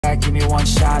fact, give me one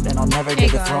shot and I'll never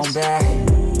get the throne back.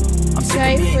 I'm sick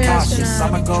of being cautious,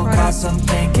 I'ma go cause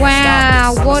something.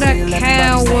 Wow, what a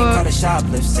coward.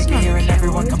 Sick of hearing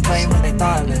everyone complain when they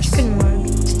thoughtless.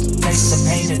 Taste the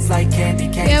pain, it's like candy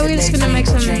cane. Yeah, we're just gonna make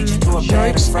some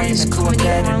jokes on this comedy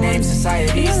island.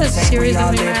 You know that series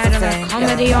that we made on a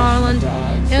comedy island?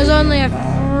 It was only a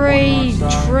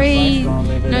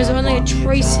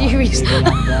tree series.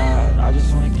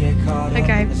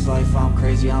 Okay.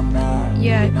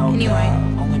 Yeah, anyway.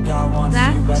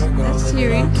 That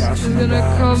series is gonna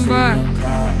come back.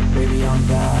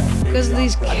 Because of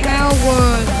these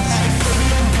cowards.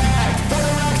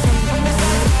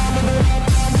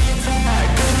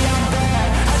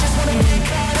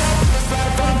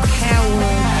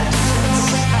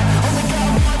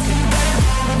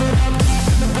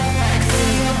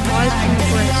 Eyes from the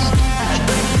breast.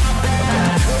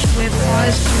 We have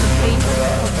eyes from the feet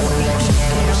of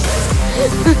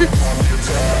the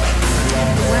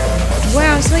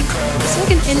Wow, it's like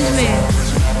an Enderman.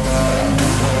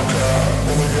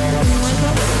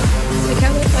 Like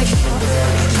how like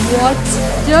what?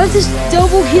 Did I just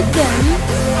double hit them?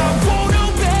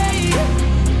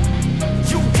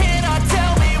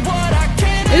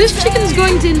 This chicken's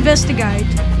going to investigate.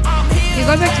 You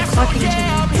go back to clucking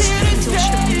until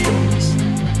shipping things.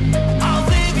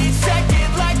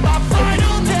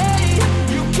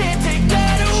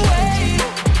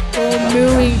 Or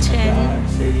mooing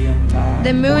 10.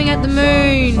 They're mooing at the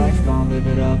moon.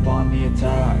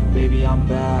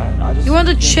 You want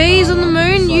a cheese on the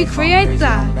moon? You create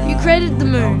that. You created the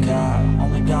moon.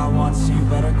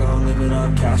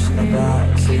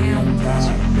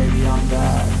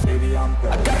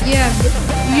 Yeah,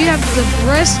 you have the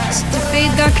breasts to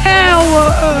feed the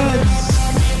cowards.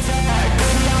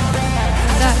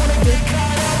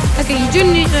 Okay, you do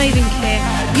not even care.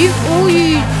 All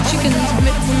you chickens from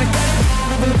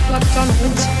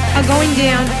McDonald's are going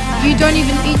down. You don't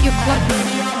even eat your clucking.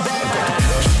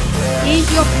 Eat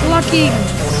your clucking.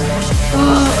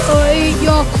 Oh, eat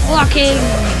your clucking.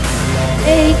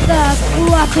 Eat the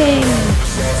clucking.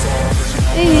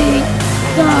 Eat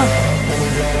the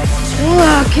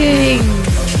clucking.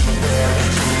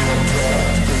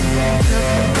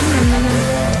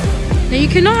 Now you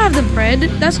cannot have the bread.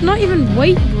 That's not even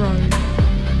wheat, bro.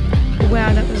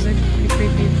 Wow, that was pretty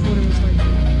creepy. I thought it was like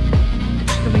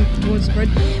coming towards the bread.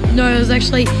 No, it was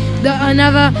actually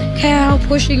another cow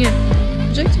pushing it.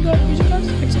 Would you guys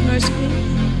fix it nicely?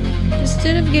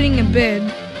 Instead of getting a bed,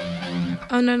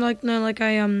 like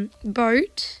a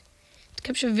boat to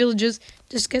capture villagers,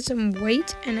 just get some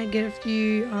wheat and I get a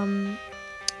few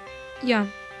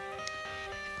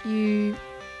few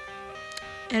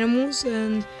animals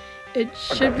and it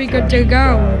should be good to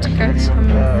go to get some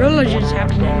villages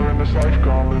happening.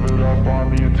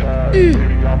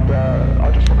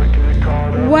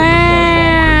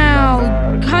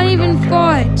 Wow! Can't even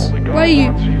fight. What are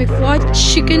you? Big flight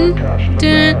chicken?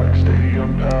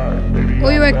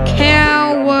 Or you're a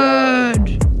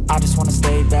coward? I just wanna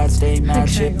stay bad, stay mad,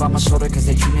 chip on my shoulder cause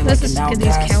they treat me like an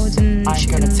outcast. I ain't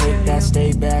gonna take that,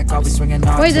 stay back, I'll be swinging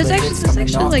on. Wait, that's actually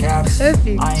like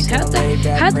perfect.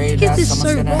 How did you get this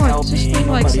so right? Just think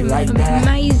like some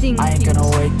amazing I ain't gonna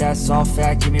wait, that's all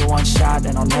fact. Give me one shot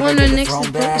and I'll never get the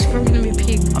throne back. Next is probably gonna be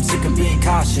pig. I'm sick of being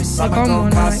cautious, I'ma go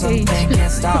cause something,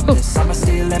 can't stop this. I'ma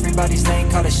steal everybody's lane,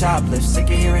 call it shoplift. Sick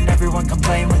of hearing everyone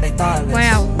complain when they thoughtless.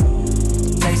 Wow.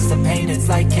 Taste the pain, it's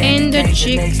like candy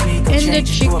cane. It makes me go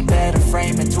change into a better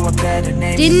frame, into a better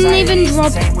name. Didn't even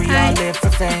drop a... How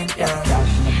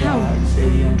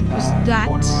was that?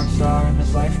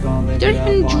 You don't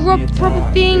even drop proper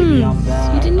things.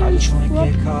 You didn't even drop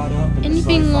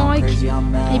anything like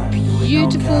a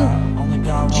beautiful,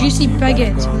 juicy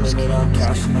baguette. I'm just kidding.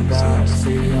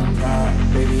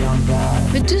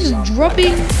 But just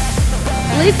dropping...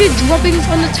 Leave your droppings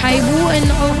on the table and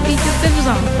I'll eat your feathers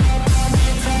up.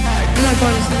 Oh my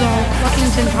god, this is a whole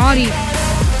Cluckington party.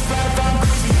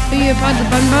 Are you about the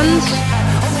bun buns?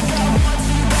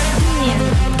 Yeah.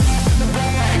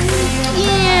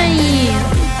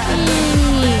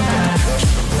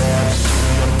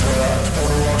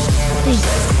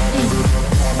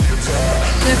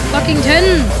 The Cluckington.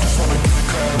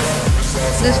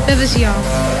 There's feathers here.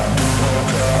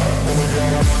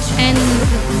 And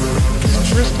there's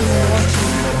Bristol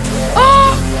watching.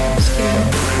 Oh! Just kidding.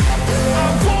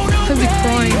 Could be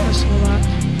crying if I saw that.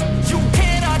 You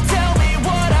cannot tell me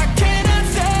what I cannot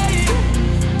say.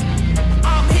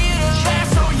 I'm here to laugh,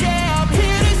 so yeah, I'm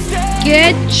here to stay.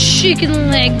 Get chicken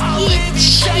leg. Get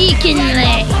chicken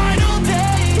leg.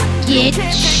 Get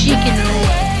chicken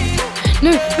leg. No,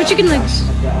 my chicken legs.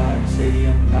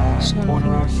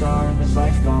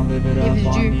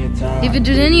 Never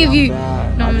did any of you. No,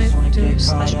 I'm gonna do /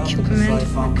 kill command.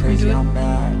 I couldn't do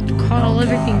it. Call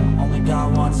everything.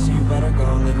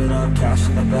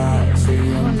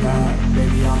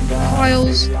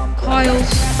 Kyle's. Kyle.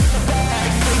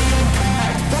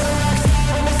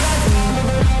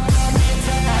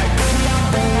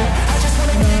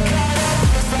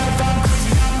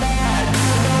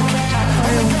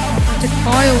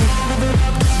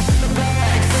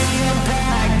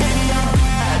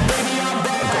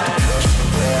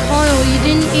 Kyle, you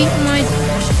didn't eat my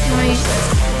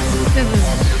feathers.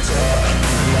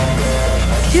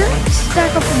 Just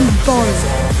stack up on the bottom.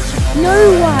 No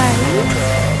way.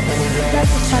 That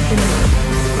just happened.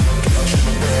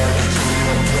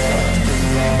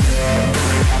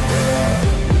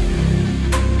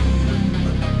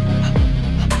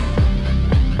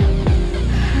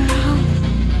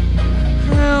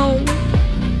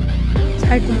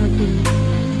 Take one with me.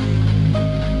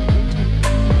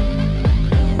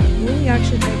 Will you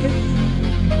actually take it?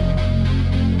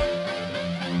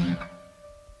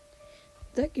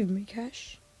 That give me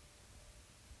cash.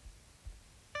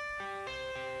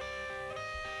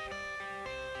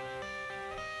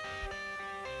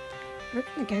 I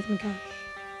reckon they gave me cash.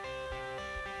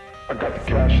 I got the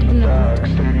cash in the bag,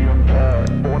 stadium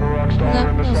packed. Born a rock star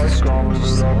in this life, gonna live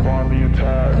it up on the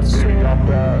attack. Baby, I'm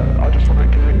bad. I just wanna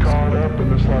get caught up in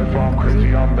this life. I'm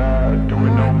crazy, I'm mad.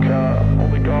 Doing no cap.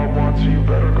 Only God wants you,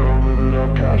 better go live it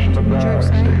up. Cash in the bag,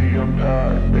 stadium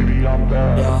packed. Baby, I'm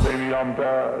bad. Baby, I'm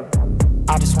bad.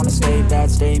 I just wanna stay bad,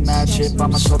 stay mad. Shit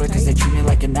on my shoulder cause they treat me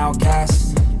like an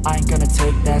outcast. I ain't gonna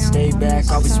take that, stay back.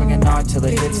 I'll be swinging hard till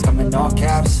the hits come in all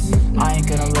caps. I ain't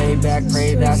gonna lay back,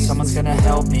 pray that someone's gonna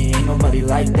help me. Ain't nobody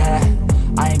like that.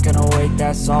 I ain't gonna wait,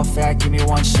 that's all fact. Give me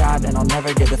one shot and I'll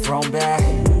never get the throne back.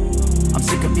 I'm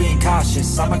sick of being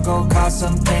cautious. I'ma go cause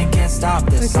something, can't stop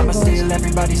this. I'ma steal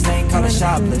everybody's lane, call it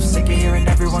shoplift. Sick of hearing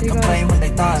everyone complain when they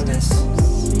thoughtless.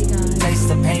 Taste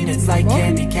the pain, it's like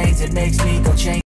candy canes. It makes me go change.